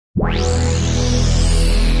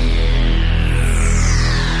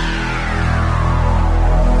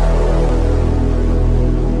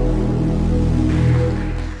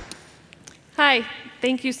Hi,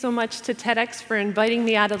 thank you so much to TEDx for inviting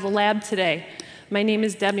me out of the lab today. My name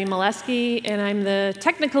is Debbie Mielewski, and I'm the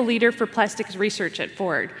technical leader for plastics research at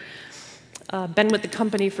Ford. Been with the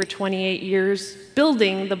company for 28 years,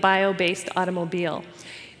 building the bio-based automobile.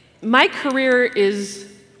 My career is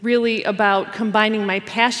really about combining my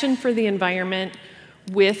passion for the environment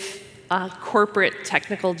with a corporate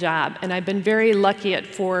technical job. And I've been very lucky at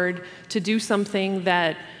Ford to do something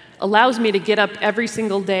that allows me to get up every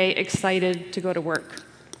single day excited to go to work.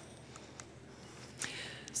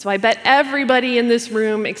 So I bet everybody in this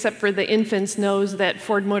room, except for the infants, knows that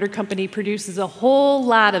Ford Motor Company produces a whole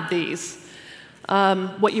lot of these.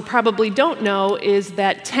 What you probably don't know is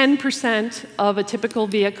that 10% of a typical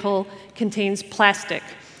vehicle contains plastic,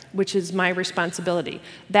 which is my responsibility.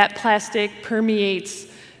 That plastic permeates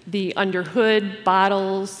the underhood,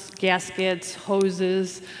 bottles, gaskets,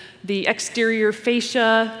 hoses, the exterior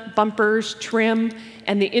fascia, bumpers, trim,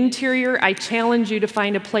 and the interior. I challenge you to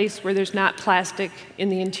find a place where there's not plastic in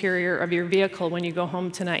the interior of your vehicle when you go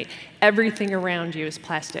home tonight. Everything around you is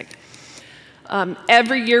plastic.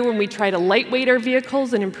 Every year when we try to lightweight our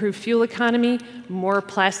vehicles and improve fuel economy, more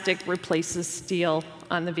plastic replaces steel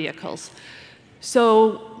on the vehicles.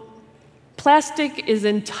 So plastic is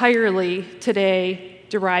entirely today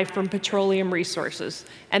derived from petroleum resources,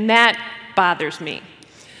 and that bothers me.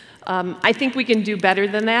 I think we can do better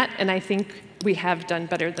than that, and I think we have done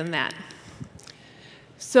better than that.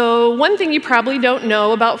 So one thing you probably don't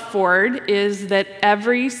know about Ford is that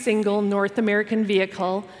every single North American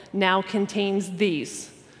vehicle now contains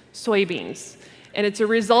these, soybeans. And it's a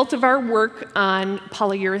result of our work on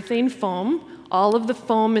polyurethane foam. All of the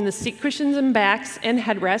foam in the seat cushions and backs and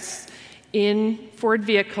headrests in Ford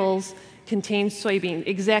vehicles contains soybeans,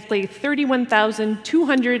 exactly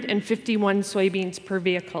 31,251 soybeans per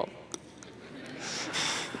vehicle.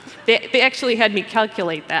 They actually had me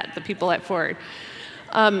calculate that, the people at Ford.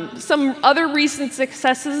 Some other recent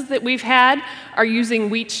successes that we've had are using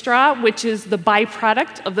wheat straw, which is the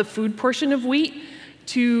byproduct of the food portion of wheat,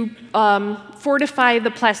 to fortify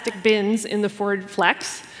the plastic bins in the Ford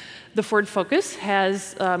Flex. The Ford Focus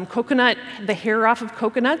has the hair off of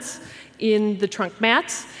coconuts in the trunk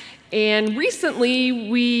mats. And recently,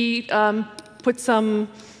 we put some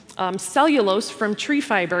cellulose from tree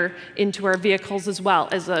fiber into our vehicles as well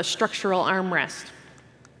as a structural armrest.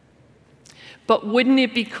 But wouldn't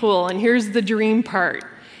it be cool, and here's the dream part,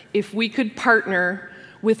 if we could partner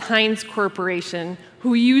with Heinz Corporation,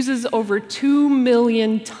 who uses over 2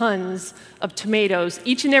 million tons of tomatoes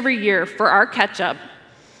each and every year for our ketchup,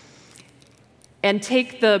 and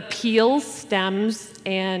take the peels, stems,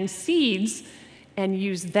 and seeds and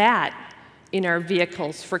use that in our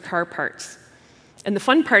vehicles for car parts. And the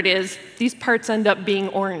fun part is, these parts end up being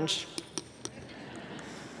orange.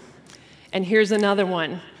 And here's another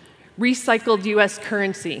one, recycled US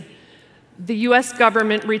currency. The US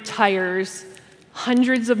government retires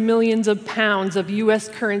hundreds of millions of pounds of US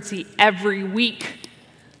currency every week.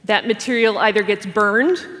 That material either gets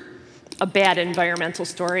burned, a bad environmental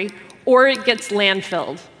story, or it gets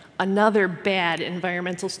landfilled, another bad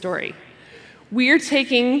environmental story. We're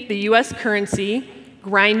taking the US currency,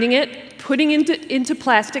 grinding it, putting it into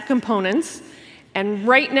plastic components, and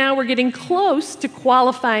right now we're getting close to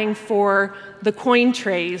qualifying for the coin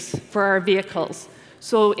trays for our vehicles.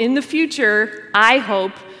 So in the future, I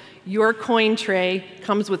hope your coin tray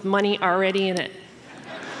comes with money already in it.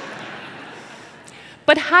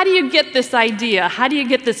 But how do you get this idea? How do you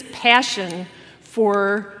get this passion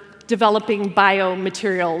for developing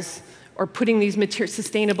biomaterials or putting these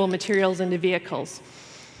sustainable materials into vehicles?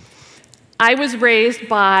 I was raised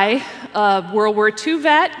by a World War II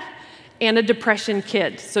vet and a Depression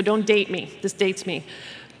kid, so don't date me. This dates me.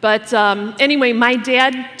 But anyway, my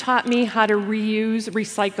dad taught me how to reuse,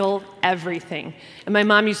 recycle everything. And my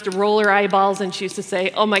mom used to roll her eyeballs, and she used to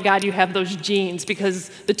say, "Oh my God, you have those genes," because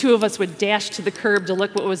the two of us would dash to the curb to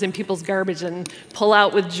look what was in people's garbage and pull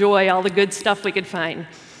out with joy all the good stuff we could find.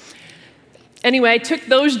 Anyway, I took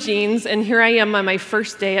those genes, and here I am on my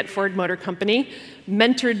first day at Ford Motor Company,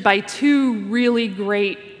 mentored by two really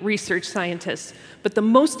great research scientists. But the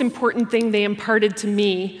most important thing they imparted to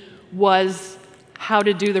me was how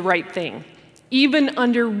to do the right thing. Even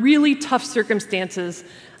under really tough circumstances,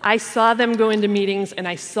 I saw them go into meetings and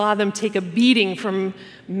I saw them take a beating from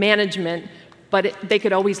management, but they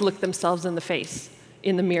could always look themselves in the face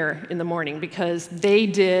in the mirror in the morning because they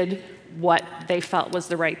did what they felt was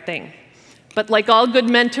the right thing. But like all good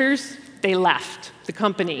mentors, they left the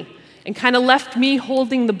company. and kind of left me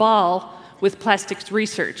holding the ball with plastics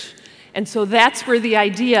research. And so that's where the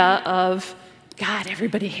idea of, God,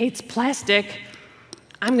 everybody hates plastic,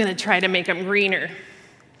 I'm going to try to make them greener,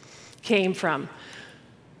 came from.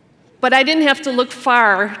 But I didn't have to look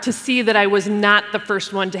far to see that I was not the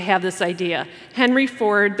first one to have this idea. Henry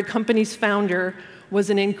Ford, the company's founder, was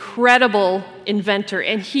an incredible inventor,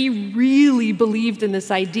 and he really believed in this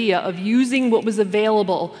idea of using what was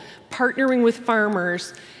available, partnering with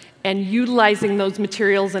farmers, and utilizing those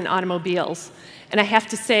materials in automobiles. And I have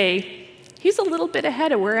to say, he's a little bit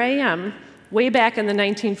ahead of where I am, way back in the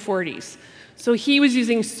 1940s. So he was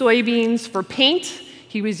using soybeans for paint,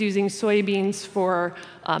 he was using soybeans for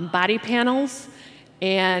body panels,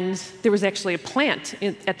 and there was actually a plant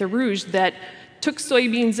at the Rouge that took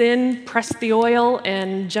soybeans in, pressed the oil,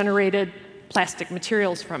 and generated plastic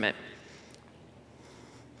materials from it.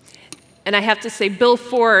 And I have to say, Bill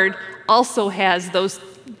Ford also has those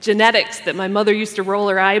genetics that my mother used to roll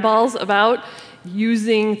her eyeballs about,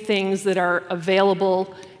 using things that are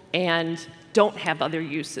available and don't have other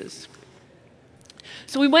uses.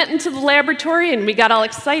 So we went into the laboratory and we got all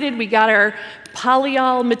excited. We got our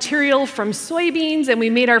polyol material from soybeans and we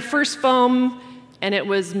made our first foam, and it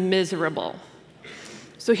was miserable.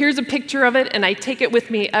 So here's a picture of it, and I take it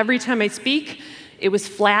with me every time I speak. It was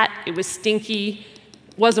flat, it was stinky,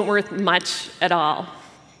 wasn't worth much at all.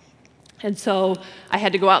 And so I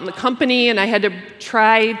had to go out in the company and I had to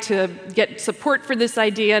try to get support for this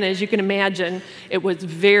idea, and as you can imagine, it was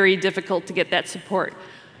very difficult to get that support.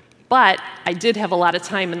 But I did have a lot of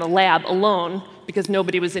time in the lab alone because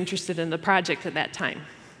nobody was interested in the project at that time.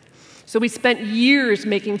 So we spent years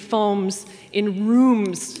making foams in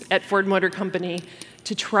rooms at Ford Motor Company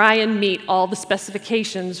to try and meet all the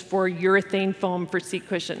specifications for urethane foam for seat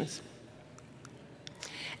cushions.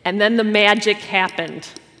 And then the magic happened.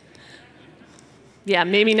 Yeah,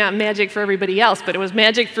 maybe not magic for everybody else, but it was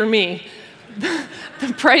magic for me.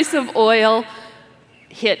 The price of oil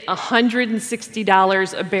hit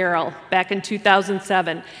 $160 a barrel back in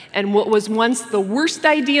 2007, and what was once the worst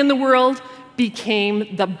idea in the world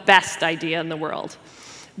became the best idea in the world.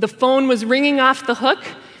 The phone was ringing off the hook,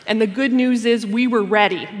 and the good news is we were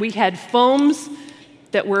ready. We had foams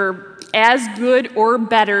that were as good or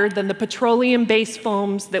better than the petroleum-based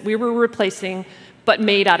foams that we were replacing, but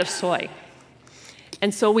made out of soy.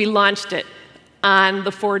 And so we launched it on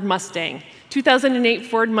the Ford Mustang. 2008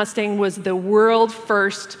 Ford Mustang was the world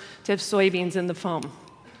first to have soybeans in the foam.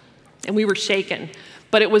 And we were shaken.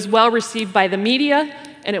 But it was well received by the media,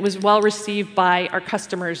 and it was well received by our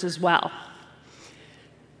customers as well.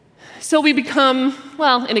 So we become,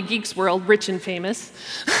 well, in a geek's world, rich and famous.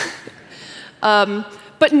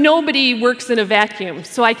 But nobody works in a vacuum,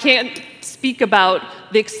 so I can't speak about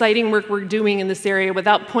the exciting work we're doing in this area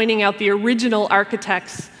without pointing out the original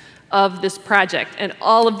architects of this project. And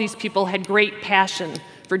all of these people had great passion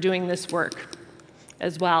for doing this work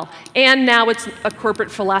as well. And now it's a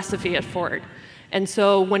corporate philosophy at Ford. And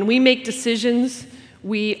so when we make decisions,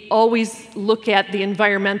 we always look at the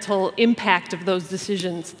environmental impact of those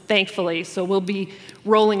decisions, thankfully. So we'll be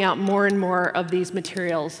rolling out more and more of these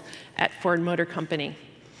materials at Ford Motor Company.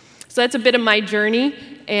 So that's a bit of my journey,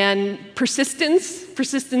 and persistence,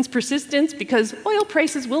 because oil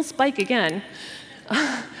prices will spike again.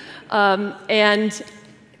 And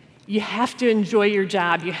you have to enjoy your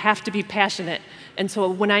job. You have to be passionate. And so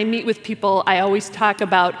when I meet with people, I always talk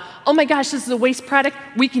about, oh my gosh, this is a waste product.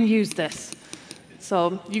 We can use this.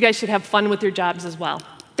 So you guys should have fun with your jobs as well.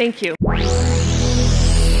 Thank you.